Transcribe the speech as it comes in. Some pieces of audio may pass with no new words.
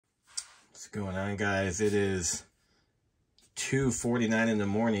going on, guys? It is 2:49 in the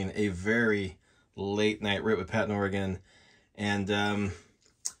morning, a very late night rip with Pat in Oregon, and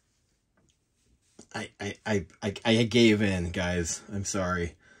I gave in, guys. I'm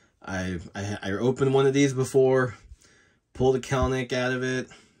sorry. I opened one of these before, pulled a Kelenic out of it,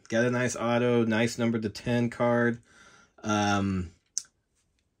 got a nice auto, nice number to 10 card. I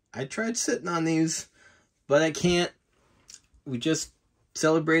tried sitting on these, but I can't. We just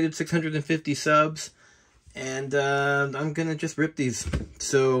celebrated 650 subs, and I'm gonna just rip these.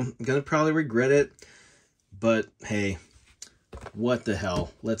 So I'm gonna probably regret it, but hey, what the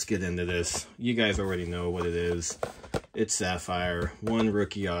hell? Let's get into this. You guys already know what it is. It's Sapphire, one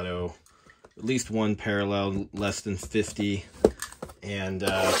rookie auto, at least one parallel, less than 50, and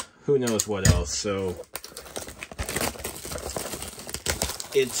who knows what else. So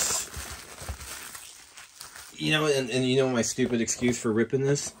it's, you know, and you know my stupid excuse for ripping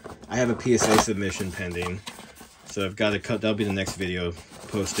this? I have a PSA submission pending. So I've got to cut, that'll be the next video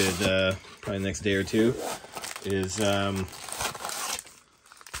posted, probably the next day or two, is,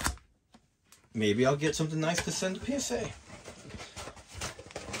 maybe I'll get something nice to send to PSA.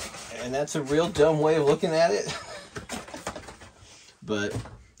 And that's a real dumb way of looking at it. But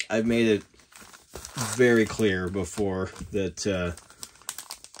I've made it very clear before that,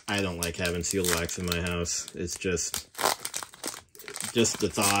 I don't like having sealed wax in my house. It's just the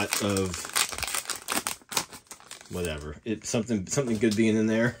thought of whatever. It's something good being in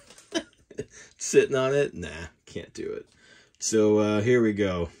there. Sitting on it, nah, can't do it. So here we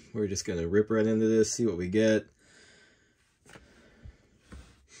go. We're just gonna rip right into this, see what we get.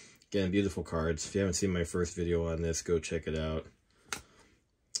 Again, beautiful cards. If you haven't seen my first video on this, go check it out.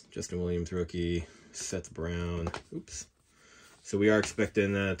 Justin Williams rookie, Seth Brown. Oops. So we are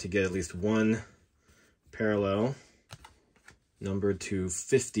expecting to get at least one parallel numbered to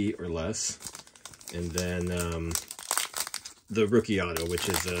 50 or less. And then the rookie auto, which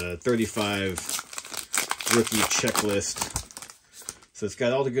is a 35 rookie checklist. So it's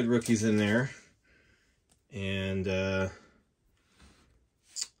got all the good rookies in there. And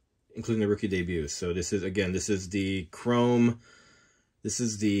including the rookie debuts. So this is, again, this is the Chrome. This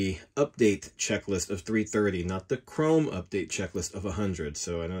is the update checklist of 330, not the Chrome update checklist of 100.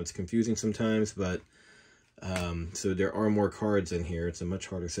 So I know it's confusing sometimes, but so there are more cards in here. It's a much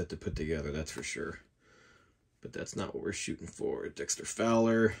harder set to put together, that's for sure. But that's not what we're shooting for. Dexter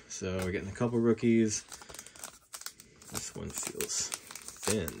Fowler. So we're getting a couple rookies. This one feels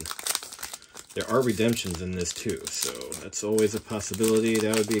thin. There are redemptions in this too, so that's always a possibility.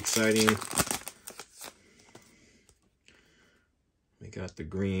 That would be exciting. We got the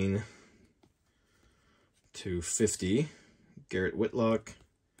green to 50, Garrett Whitlock.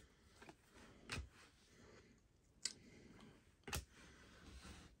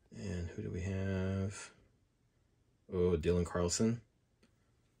 And who do we have? Oh, Dylan Carlson.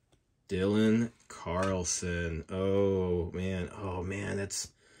 Dylan Carlson. Oh man,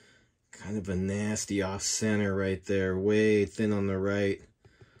 that's kind of a nasty off center right there. Way thin on the right.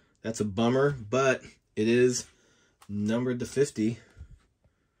 That's a bummer, but it is numbered to 50.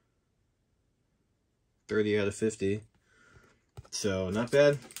 30 out of 50. So not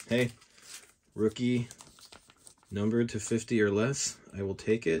bad. Hey, rookie numbered to 50 or less. I will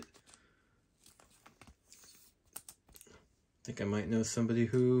take it. I think I might know somebody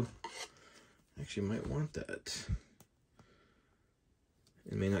who actually might want that.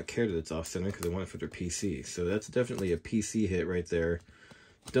 They may not care that it's off center because they want it for their PC. So that's definitely a PC hit right there.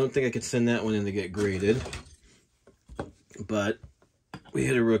 Don't think I could send that one in to get graded. But we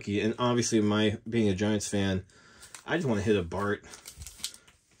hit a rookie, and obviously, being a Giants fan, I just want to hit a Bart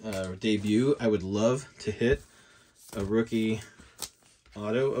debut. I would love to hit a rookie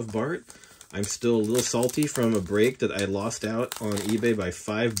auto of Bart. I'm still a little salty from a break that I lost out on eBay by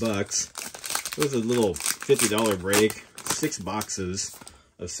 $5. It was a little $50 break, 6 boxes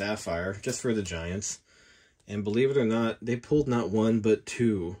of Sapphire just for the Giants. And believe it or not, they pulled not one but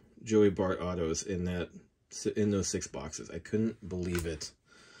 2 Joey Bart autos in those 6 boxes. I couldn't believe it.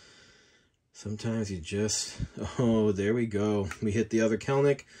 Sometimes you just, oh, there we go. We hit the other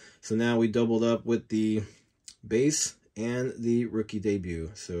Kelenic. So now we doubled up with the base and the rookie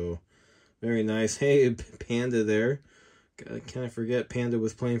debut. So very nice. Hey, Panda there. Can I forget Panda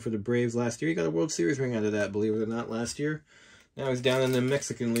was playing for the Braves last year? He got a World Series ring out of that, believe it or not, last year. Now he's down in the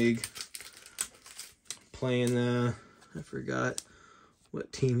Mexican League playing, I forgot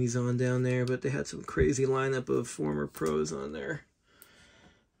what team he's on down there, but they had some crazy lineup of former pros on there.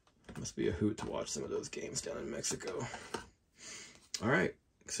 Must be a hoot to watch some of those games down in Mexico. All right,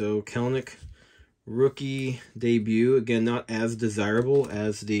 so Kelenic rookie debut. Again, not as desirable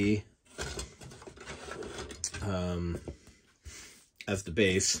as the as the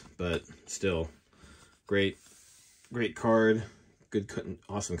base, but still great card. Good,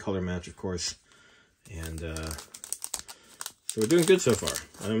 awesome color match, of course. And so we're doing good so far.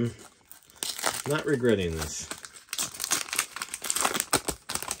 I'm not regretting this.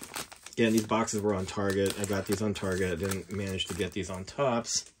 Again, these boxes were on Target. I got these on Target. I didn't manage to get these on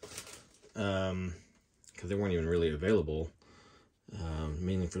Tops because they weren't even really available,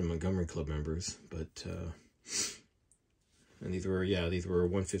 mainly for the Montgomery Club members. But and these were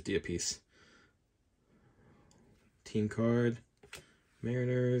 $150 a piece. Team card,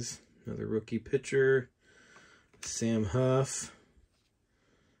 Mariners, another rookie pitcher, Sam Huff,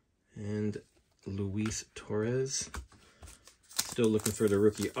 and Luis Torres. Still looking for the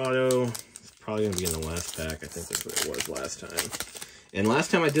rookie auto. It's probably going to be in the last pack. I think that's what it was last time. And last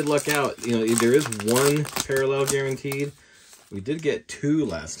time I did luck out. You know, there is one parallel guaranteed. We did get two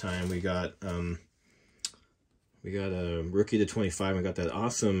last time. We got a rookie to 25. We got that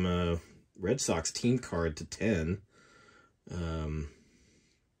awesome Red Sox team card to 10. Well,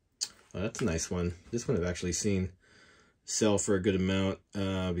 that's a nice one. This one I've actually seen sell for a good amount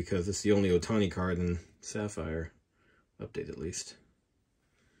because it's the only Ohtani card in Sapphire. Update at least.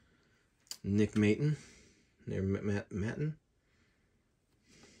 Nick Maton. There, Maton.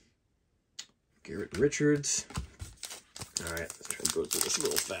 Garrett Richards. Alright, let's try to go through this a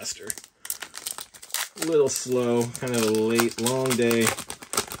little faster. A little slow. Kind of a late, long day.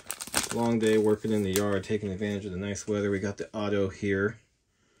 Long day working in the yard, taking advantage of the nice weather. We got the auto here.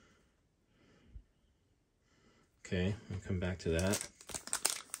 Okay, I'll come back to that.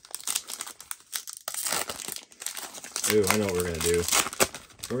 Ooh, I know what we're going to do.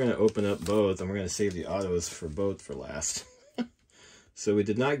 We're going to open up both, and we're going to save the autos for both for last. So we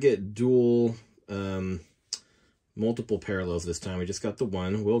did not get dual, multiple parallels this time. We just got the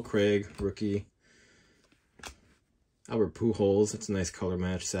one. Will Craig, rookie. Albert Pujols, that's a nice color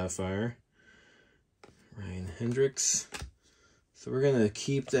match, Sapphire. Ryan Hendricks. So we're going to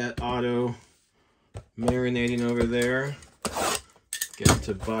keep that auto marinating over there. Get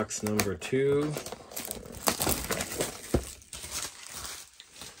to box number 2.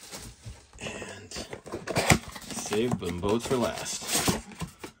 Save them both for last.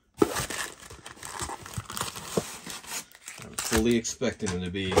 I'm fully expecting them to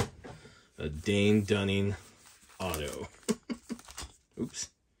be a Dane Dunning auto. Oops.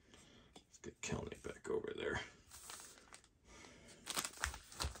 Let's get Kelenic back over there.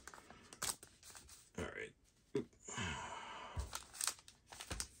 All right. Oop.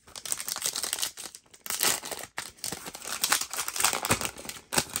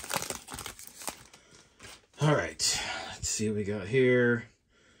 All right, let's see what we got here.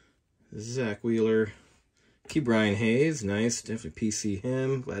 Zach Wheeler, Brian Hayes, nice, definitely PC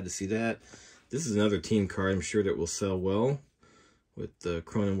him. Glad to see that. This is another team card. I'm sure that will sell well with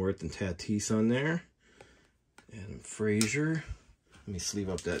Cronenworth and Tatis on there. Adam Frazier. Let me sleeve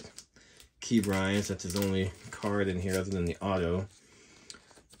up that Bryant. That's his only card in here other than the auto.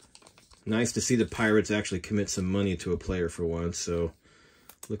 Nice to see the Pirates actually commit some money to a player for once. So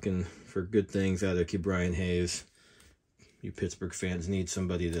looking for good things out of Brian Hayes. You Pittsburgh fans need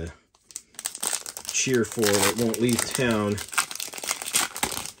somebody to cheer for that won't leave town.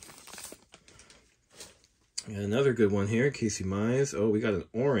 And another good one here, Casey Mize. Oh, we got an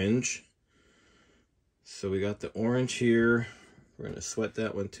orange. So we got the orange here. We're going to sweat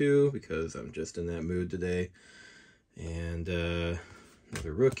that one too because I'm just in that mood today. And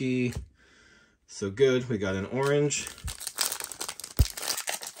another rookie. So good. We got an orange.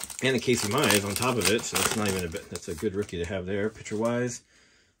 And a Casey Mize on top of it, so that's not even a bit. That's a good rookie to have there, pitcher-wise.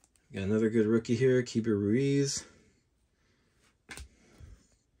 Got another good rookie here, Keeper Ruiz.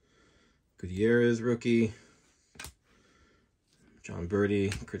 Gutierrez rookie. John Birdie,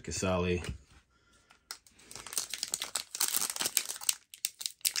 Crit Casali.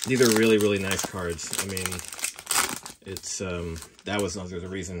 These are really, really nice cards. I mean, it's that was another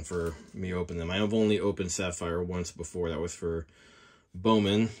reason for me opening them. I have only opened Sapphire once before. That was for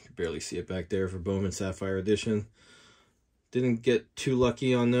Bowman. You can barely see it back there for Bowman Sapphire Edition. Didn't get too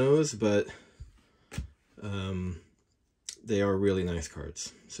lucky on those, but they are really nice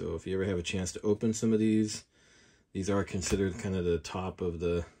cards. So if you ever have a chance to open some of these are considered kind of the top of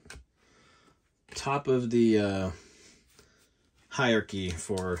the hierarchy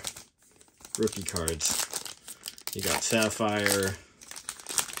for rookie cards. You got Sapphire,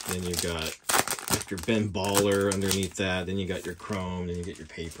 then you got your Ben Baller underneath that, then you got your chrome, then you get your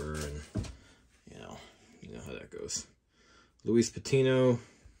paper, and you know how that goes. Luis Patino,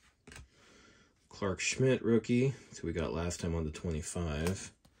 Clark Schmidt rookie, so we got last time on the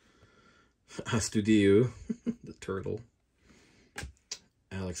 25. Astudillo, the turtle.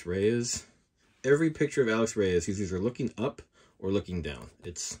 Alex Reyes. Every picture of Alex Reyes, he's either looking up or looking down.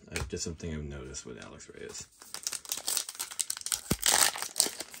 It's just something I've noticed with Alex Reyes.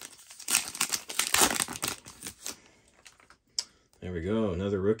 There we go,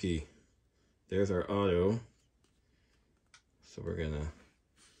 another rookie. There's our auto. So we're gonna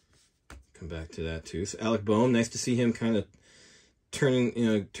come back to that too. So Alec Boehm, nice to see him kind of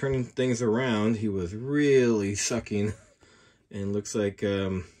turning things around. He was really sucking, and looks like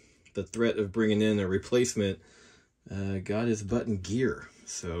the threat of bringing in a replacement got his butt in gear.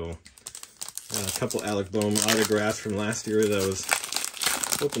 So a couple Alec Boehm autographs from last year that I was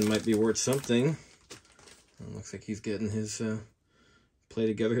hoping might be worth something. Looks like he's getting his play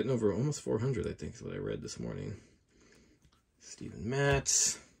together, hitting over almost 400, I think is what I read this morning. Steven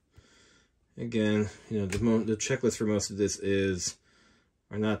Matz. Again, the checklist for most of this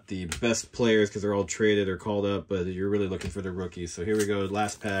are not the best players because they're all traded or called up, but you're really looking for the rookies. So here we go,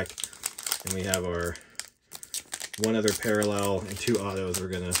 last pack, and we have our one other parallel and two autos we're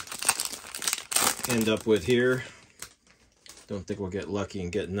gonna end up with here. Don't think we'll get lucky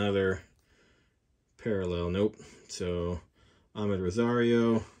and get another parallel. Nope. So Ahmed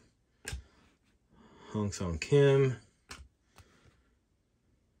Rosario, Hong Song Kim,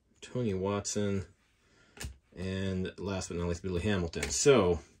 Tony Watson, and last but not least, Billy Hamilton.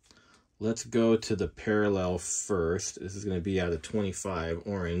 So let's go to the parallel first. This is going to be out of 25,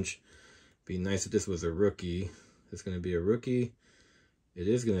 orange. Be nice if this was a rookie. It's going to be a rookie. It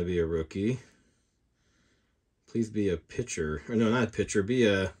is going to be a rookie. Please be a pitcher. Or no, not a pitcher. Be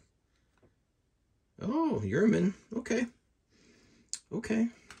a... Oh, Yerman. Okay. Okay.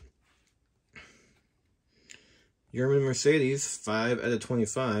 Yerman Mercedes, 5 out of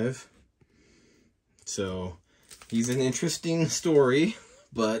 25. So he's an interesting story,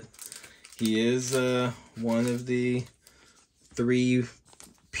 but he is one of the 3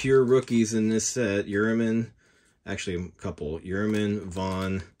 pure rookies in this set. Yerman, actually a couple. Yerman,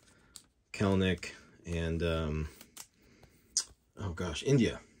 Vaughn, Kelenic, and oh gosh,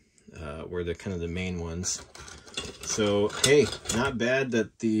 India were the kind of the main ones. So hey, not bad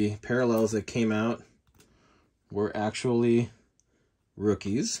that the parallels that came out were actually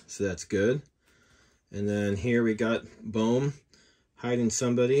rookies, so that's good. And then here we got Boehm hiding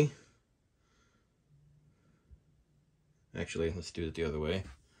somebody. Actually, let's do it the other way.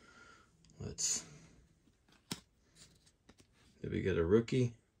 Did we get a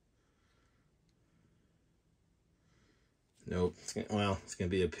rookie? Nope. It's gonna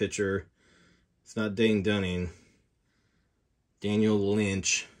be a pitcher. It's not Dane Dunning. Daniel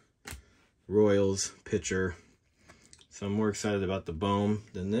Lynch, Royals pitcher. So I'm more excited about the Boehm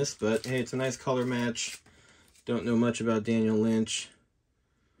than this, but hey, it's a nice color match. Don't know much about Daniel Lynch.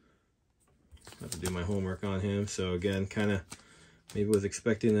 I have to do my homework on him. So again, kind of maybe was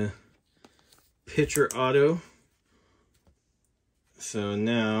expecting a pitcher auto. So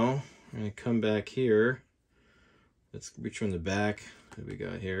now I'm going to come back here. Let's reach from the back. What do we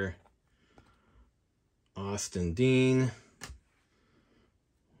got here? Austin Dean.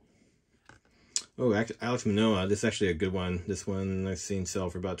 Oh, Alex Manoah. This is actually a good one. This one I've seen sell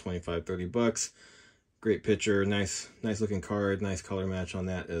for about 25, 30 bucks. Great picture. Nice looking card. Nice color match on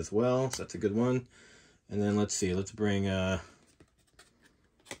that as well. So that's a good one. And then let's see. Let's bring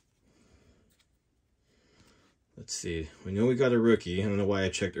let's see. We know we got a rookie. I don't know why I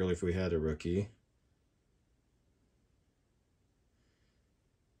checked earlier if we had a rookie.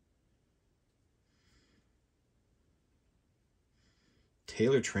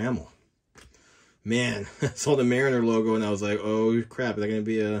 Taylor Trammell. Man, I saw the Mariner logo and I was like, oh crap, is that going to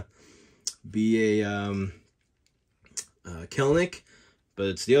be a Kelenic? But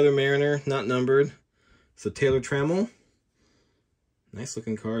it's the other Mariner, not numbered. So Taylor Trammell. Nice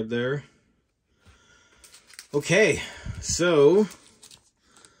looking card there. Okay, so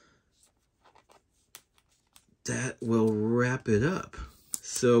that will wrap it up.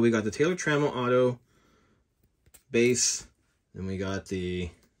 So we got the Taylor Trammell auto base, and we got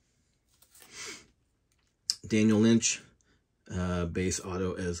the Daniel Lynch base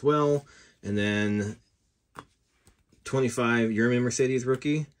auto as well, and then 25 Yerman Mercedes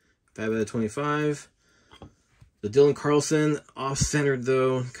rookie, 5 out of 25. The Dylan Carlson off-centered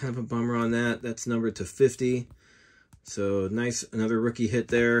though, kind of a bummer on that. That's numbered to 50. So nice, another rookie hit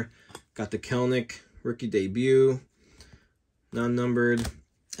there. Got the Kelenic rookie debut, non-numbered,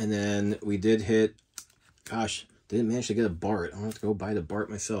 and then we did hit. Gosh, didn't manage to get a Bart. I'll have to go buy the Bart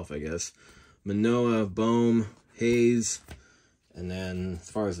myself, I guess. Manoah, Boehm, Hayes, and then as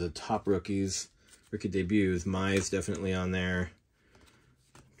far as the top rookies, rookie debuts, Mize definitely on there.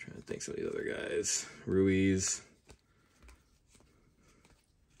 I'm trying to think some of these other guys. Ruiz.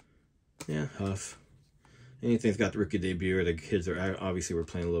 Yeah, Huff. Anything's got the rookie debut, or the kids are obviously we're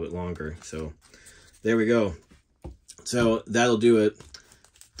playing a little bit longer. So there we go. So that'll do it.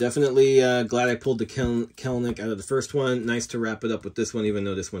 Definitely glad I pulled the Kelenic out of the first one. Nice to wrap it up with this one, even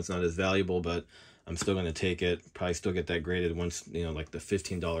though this one's not as valuable, but I'm still going to take it. Probably still get that graded once, you know, like the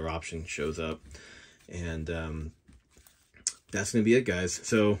 $15 option shows up. And that's going to be it, guys.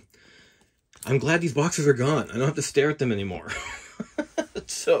 So I'm glad these boxes are gone. I don't have to stare at them anymore.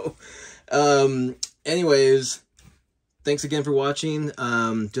 So anyways, thanks again for watching.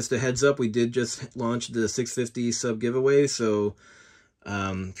 Just a heads up, we did just launch the 650 sub giveaway. So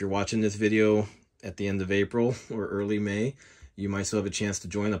if you're watching this video at the end of April or early May, you might still have a chance to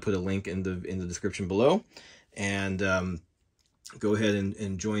join. I'll put a link in the description below, and go ahead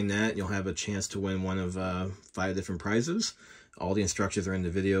and join that. You'll have a chance to win one of 5 different prizes. All the instructions are in the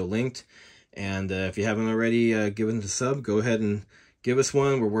video linked. And if you haven't already given the sub, go ahead and give us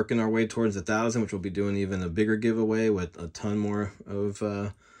one. We're working our way towards 1,000, which we'll be doing even a bigger giveaway with a ton more of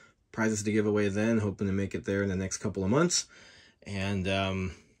prizes to give away then. Hoping to make it there in the next couple of months. And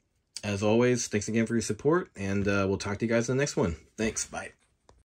as always, thanks again for your support, and we'll talk to you guys in the next one. Thanks. Bye.